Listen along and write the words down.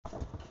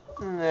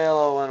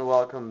Hello and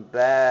welcome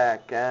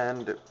back,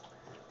 and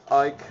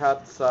I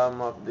cut some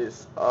of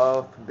this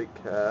off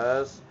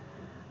because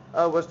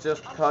I was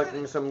just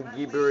talking some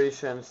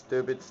gibberish and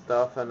stupid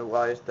stuff, and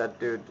why is that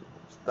dude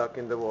stuck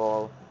in the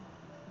wall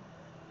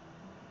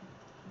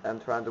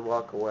and trying to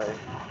walk away?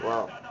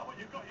 Well,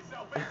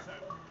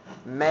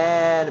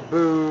 man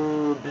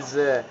boobs!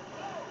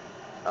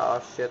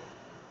 Oh shit.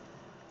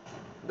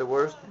 The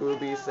worst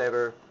boobies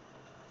ever.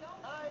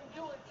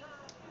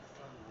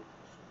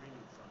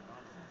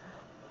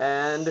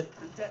 And the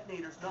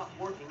detonator's not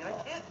working and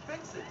I can't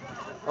fix it.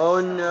 oh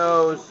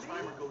no,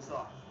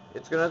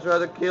 it's gonna try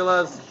to kill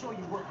us.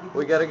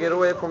 We gotta get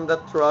away from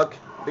that truck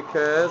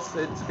because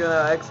it's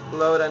gonna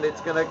explode and it's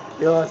gonna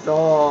kill us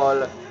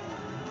all.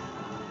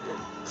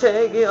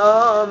 Take it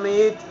on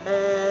me,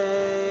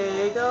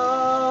 take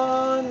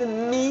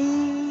on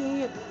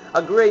me.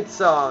 A great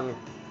song.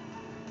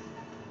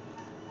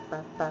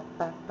 Ba, ba,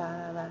 ba,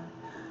 ba, ba.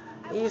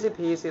 Easy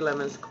peasy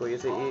lemon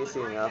squeezy, easy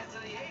enough.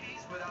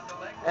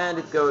 And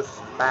it goes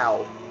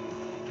bow.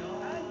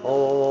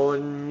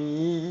 On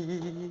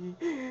me,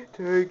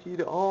 take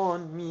it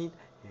on me,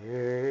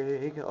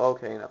 take.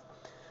 Okay, enough.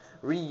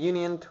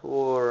 Reunion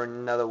tour,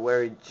 another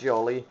very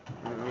jolly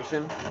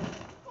mission.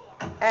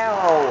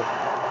 Ow!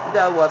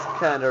 That was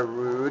kinda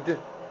rude.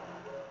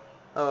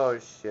 Oh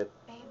shit.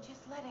 Babe,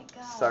 just let it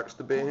go. Sucks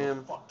to be him.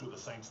 Who the fuck do the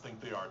Saints think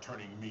they are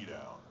turning me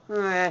down?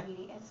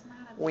 Sweetie, it's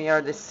not a We big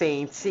are the deal.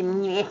 Saints. Hey,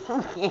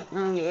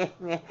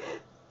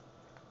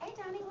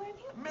 Donnie, where have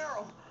you?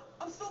 Meryl,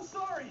 I'm so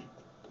sorry.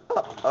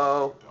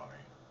 Uh-oh.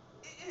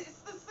 It's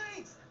the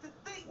Saints.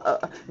 I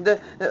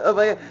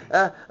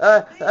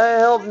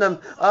helped them.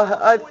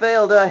 I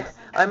failed.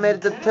 I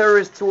made the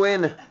terrorists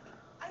win.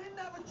 I didn't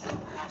have a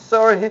choice.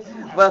 Sorry,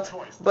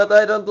 but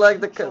I don't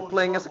like the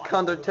playing as a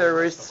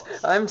counter-terrorist.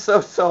 I'm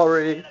so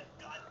sorry. Have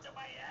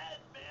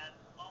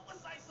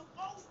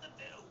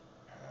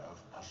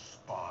a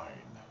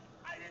spine.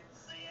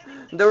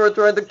 They were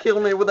trying to kill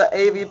me with the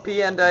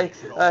AVP, and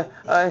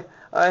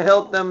I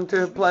helped them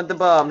to plant the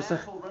bombs.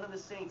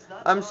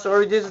 I'm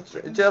sorry, this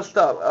is just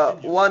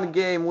one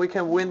game. We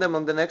can win them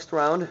on the next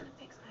round.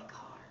 Fix my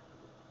car.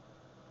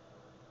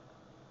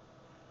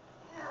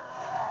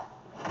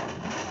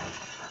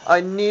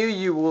 I knew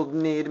you would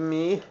need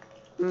me.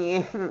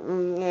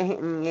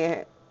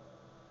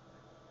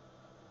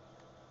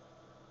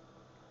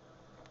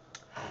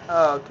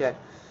 Okay.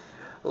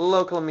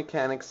 Local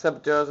mechanics,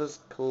 subjudges,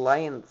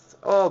 clients.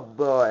 Oh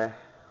boy,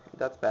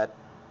 that's bad.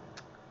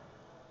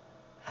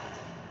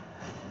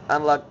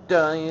 Unlock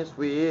Donnie's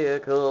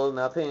vehicle,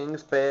 nothing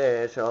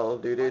special.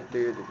 Do do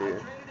do do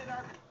do.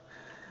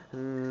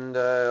 And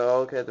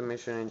okay, the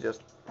mission is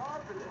just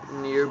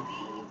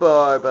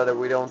nearby, but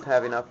we don't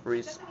have enough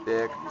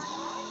respect.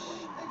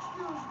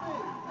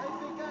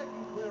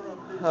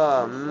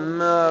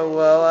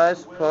 Well, I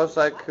suppose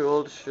I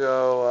could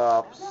show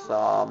up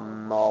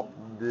some of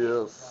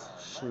this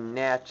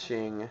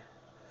snatching.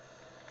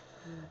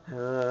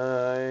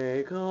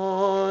 Like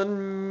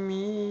on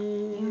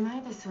me. You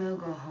might as well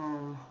go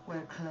home.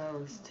 We're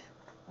closed.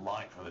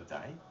 Like for the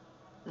day?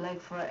 Like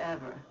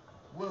forever.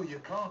 Well, you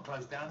can't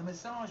close down the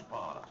massage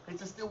parlour.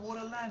 It's a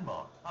Stillwater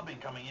landmark. I've been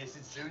coming here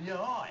since junior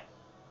high.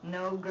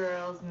 No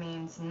girls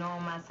means no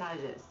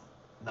massages.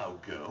 No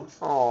girls.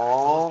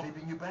 Aww. That's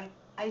keeping you back?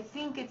 I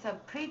think it's a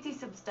pretty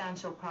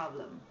substantial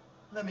problem.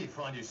 Let me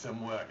find you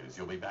some workers.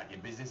 You'll be back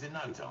in business in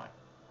no time.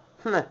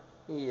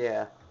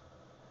 Yeah.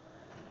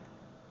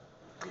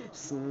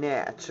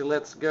 Snatch,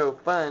 let's go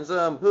find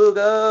some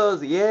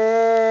hookers,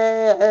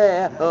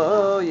 yeah,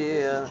 oh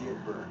yeah.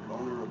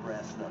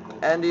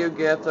 And you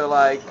get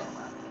like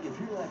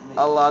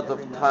a lot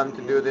of time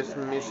to do this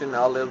mission,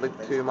 a little bit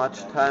too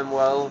much time,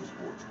 well,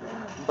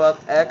 but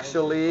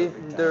actually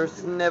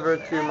there's never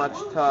too much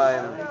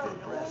time.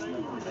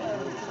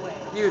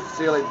 You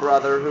silly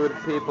Brotherhood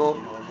people,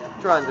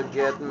 trying to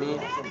get me.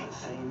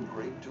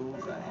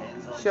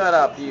 Shut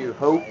up, you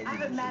hope.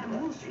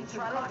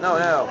 No,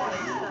 no.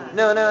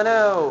 No, no,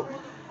 no.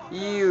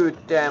 You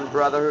damn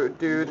Brotherhood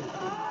dude.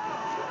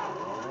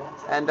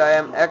 And I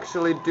am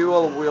actually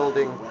dual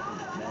wielding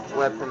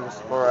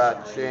weapons for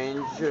a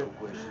change.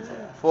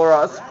 For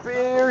a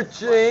spare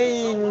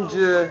change.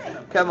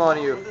 Come on,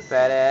 you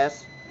fat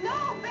ass.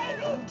 No,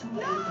 baby!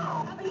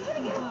 No!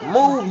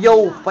 Move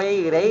your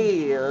fat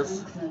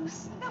ass.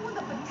 That was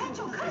a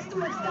potential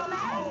customer,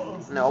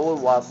 dumbass! No, it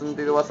wasn't.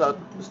 It was a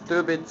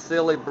stupid,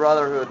 silly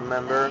Brotherhood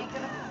member.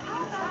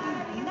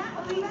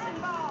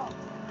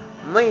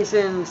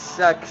 Mission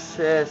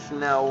success.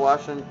 Now,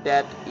 wasn't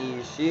that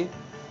easy?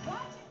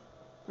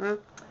 Oh,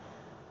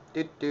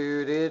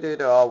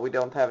 we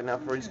don't have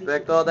enough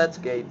respect. Oh, that's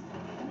gay.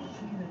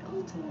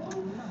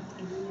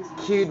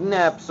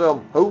 Kidnap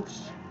some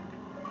hosts.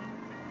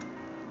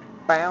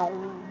 Bow.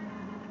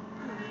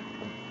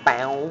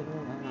 Bow.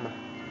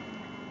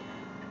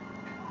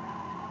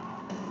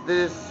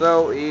 This is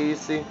so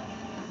easy.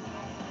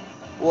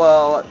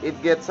 Well,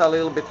 it gets a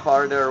little bit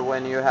harder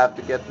when you have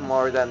to get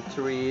more than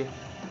 3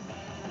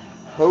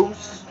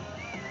 hosts.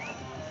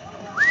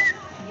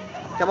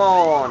 Come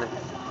on.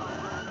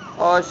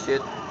 Oh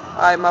shit.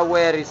 I'm a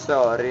very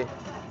sorry.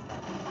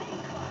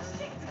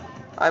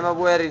 I'm a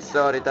very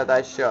sorry that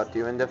I shot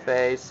you in the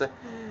face.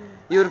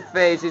 Your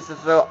face is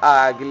so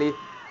ugly.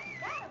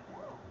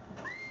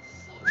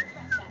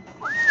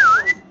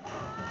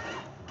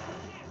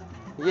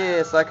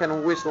 Yes, I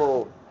can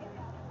whistle.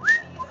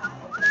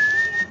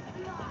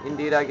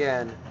 Indeed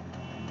again.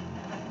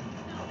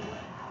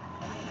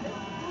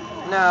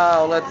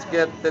 Now let's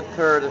get the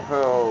third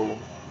hoe.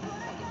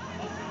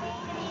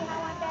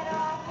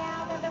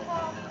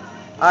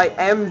 I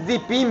am the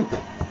pimp.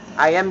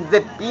 I am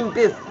the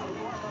pimpest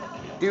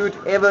dude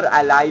ever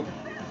alive.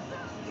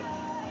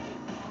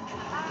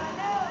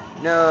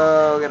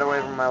 No, get away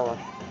from my wall.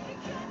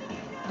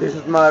 This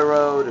is my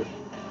road.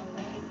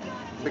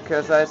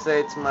 Because I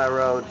say it's my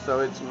road, so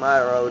it's my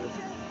road.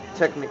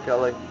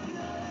 Technically.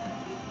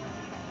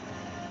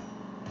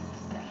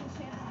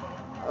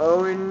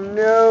 Oh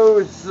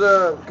no,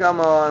 sir. Come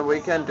on,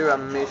 we can do a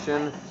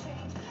mission.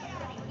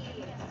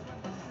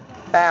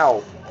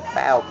 Bow.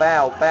 Bow,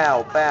 bow,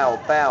 bow,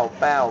 bow, bow,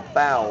 bow,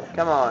 bow.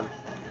 Come on.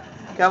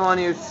 Come on,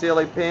 you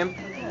silly pimp.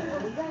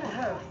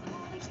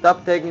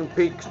 Stop taking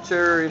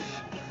pictures.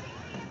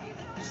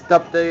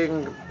 Stop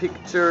taking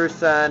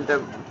pictures and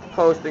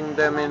posting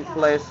them in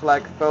place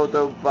like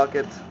photo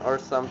bucket or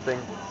something.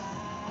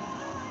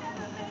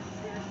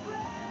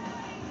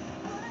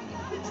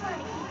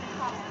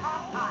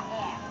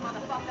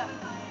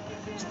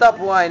 Stop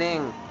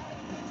whining.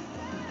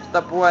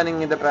 Stop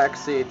whining in the back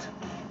seat.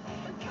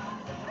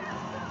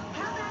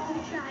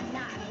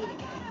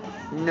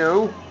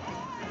 No,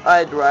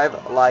 I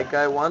drive like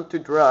I want to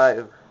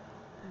drive.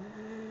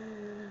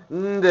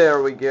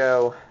 There we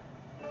go.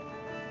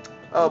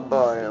 Oh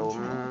boy.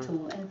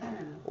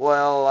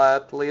 Well,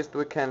 at least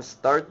we can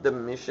start the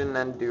mission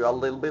and do a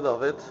little bit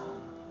of it.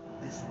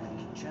 This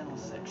week, Channel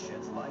 6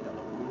 sheds light on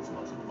the world's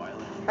most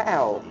violent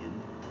Ow.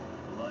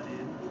 Blood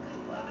in,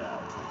 blood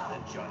out.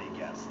 The Johnny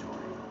Gas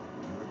story.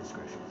 Your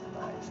discretion is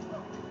advised.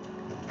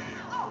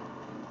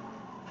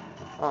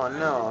 Oh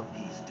no.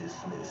 He's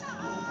dismissed.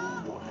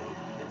 Global warning.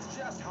 It's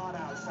just hot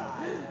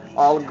outside.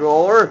 Al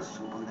Gore?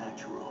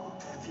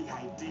 Supernatural. The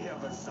idea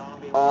of a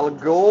zombie. Al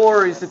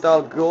Gore? Is it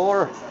Al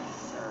Gore?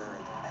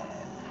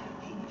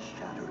 He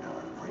shattered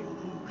our frail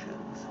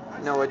illusions.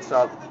 No,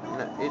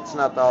 it's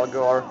not Al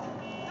Gore.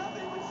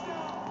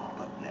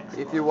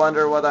 If you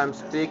wonder what I'm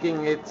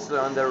speaking, it's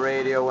on the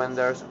radio when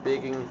they're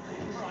speaking.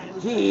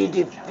 He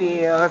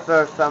defeats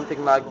or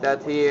something like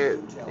that.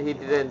 He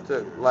didn't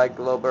like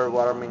global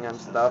warming and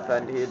stuff,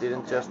 and he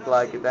didn't just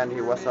like it, and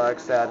he was like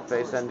sad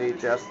face, and he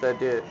just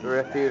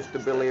refused to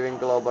believe in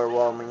global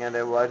warming, and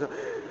it was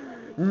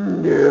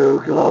no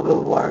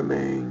global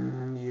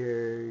warming.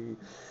 Yay!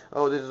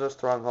 Oh, this is a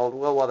stronghold.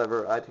 Well,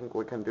 whatever. I think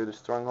we can do the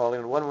stronghold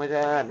in one way.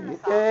 Yeah.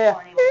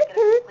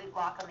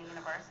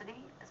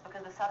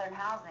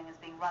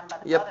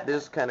 Yep,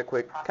 this is kind of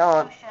quick. Come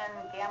on.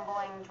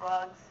 Gambling,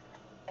 drugs.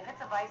 If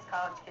it's a vice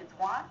college kids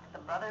want, the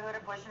Brotherhood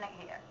are pushing it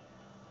here.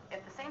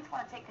 If the Saints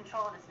want to take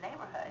control of this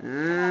neighborhood, you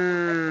have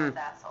to fix those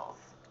assholes.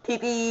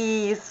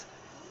 Titties!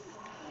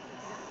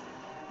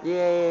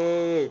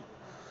 Yay!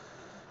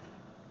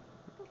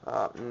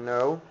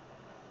 No.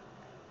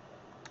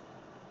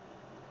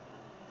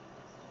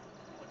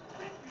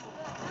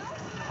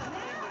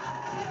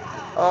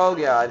 Oh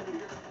god.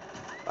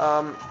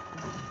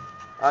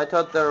 I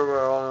thought there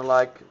were only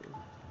like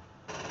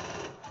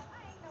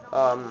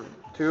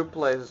two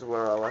places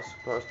where I was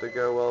supposed to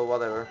go. Well,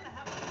 whatever.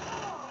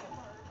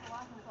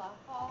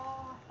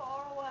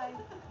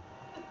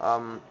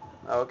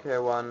 Okay,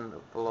 one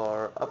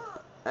floor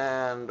up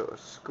and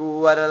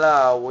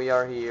squadala, we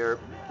are here.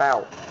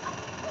 Pow.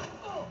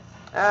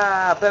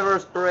 Ah, pepper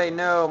spray.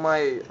 No,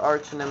 my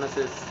arch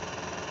nemesis.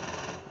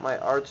 My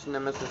arch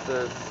nemesis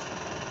is.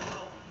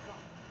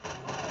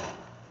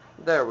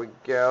 There we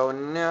go.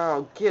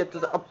 Now get to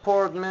the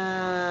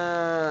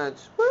apartment.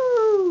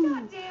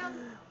 Woo!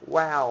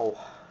 Wow.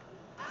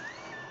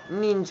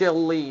 Ninja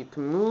Elite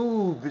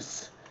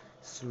moves.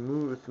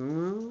 Smooth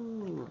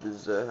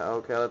moves.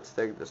 Okay, let's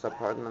take this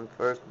apartment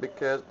first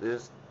because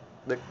this is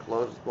the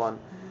closest one.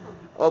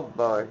 Oh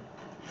boy.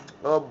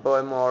 Oh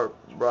boy, more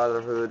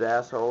Brotherhood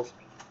assholes.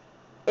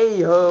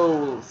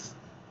 A-holes.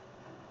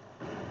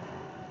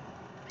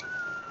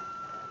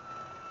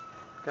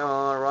 Come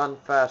on, run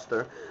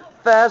faster.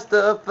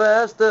 Faster,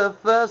 faster,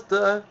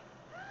 faster.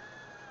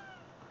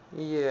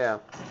 Yeah.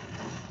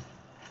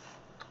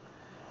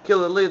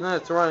 Killer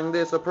Lieutenant's running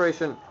this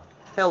operation.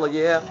 Hell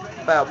yeah.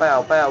 Bow,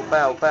 bow, bow,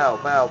 bow, bow,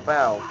 bow,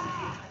 bow.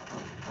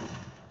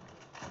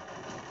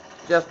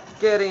 Just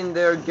get in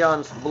there,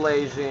 guns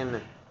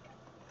blazing.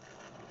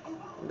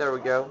 There we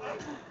go.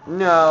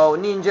 No,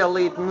 Ninja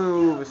Elite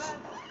moves.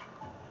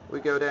 We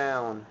go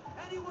down.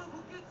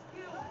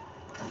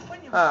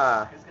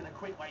 Ah.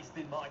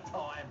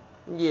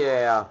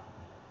 Yeah.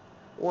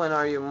 When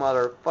are you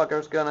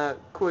motherfuckers gonna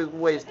quit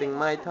wasting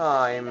my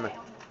time?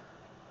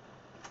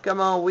 Come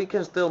on, we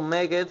can still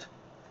make it.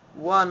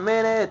 1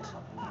 minute.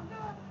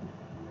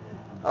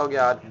 Oh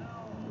god.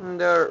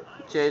 They're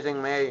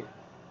chasing me.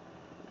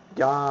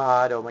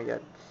 God, oh my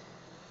god.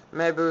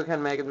 Maybe we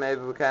can make it,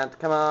 maybe we can't.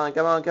 Come on,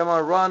 come on, come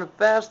on, run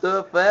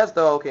faster, faster.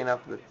 Okay,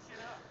 enough of it.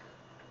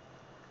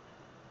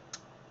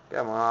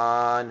 Come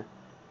on.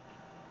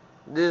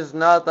 This is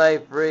not a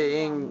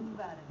freeing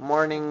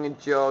morning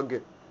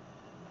jog.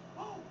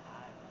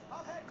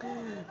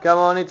 Come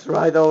on, it's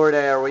right over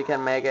there. We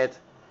can make it.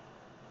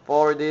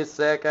 40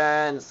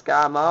 seconds.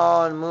 Come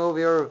on, move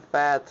your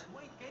fat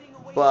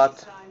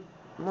butt.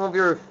 Move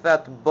your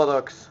fat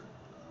buttocks.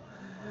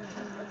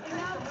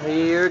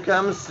 Here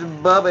comes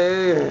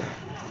Bobby.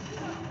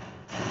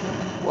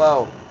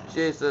 Whoa,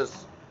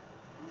 Jesus.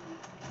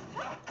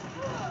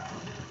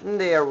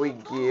 There we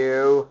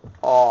go.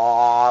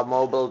 Aw,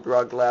 mobile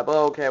drug lab.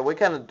 Okay, we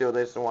cannot do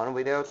this in one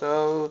video,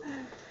 so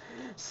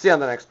see you on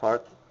the next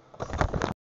part.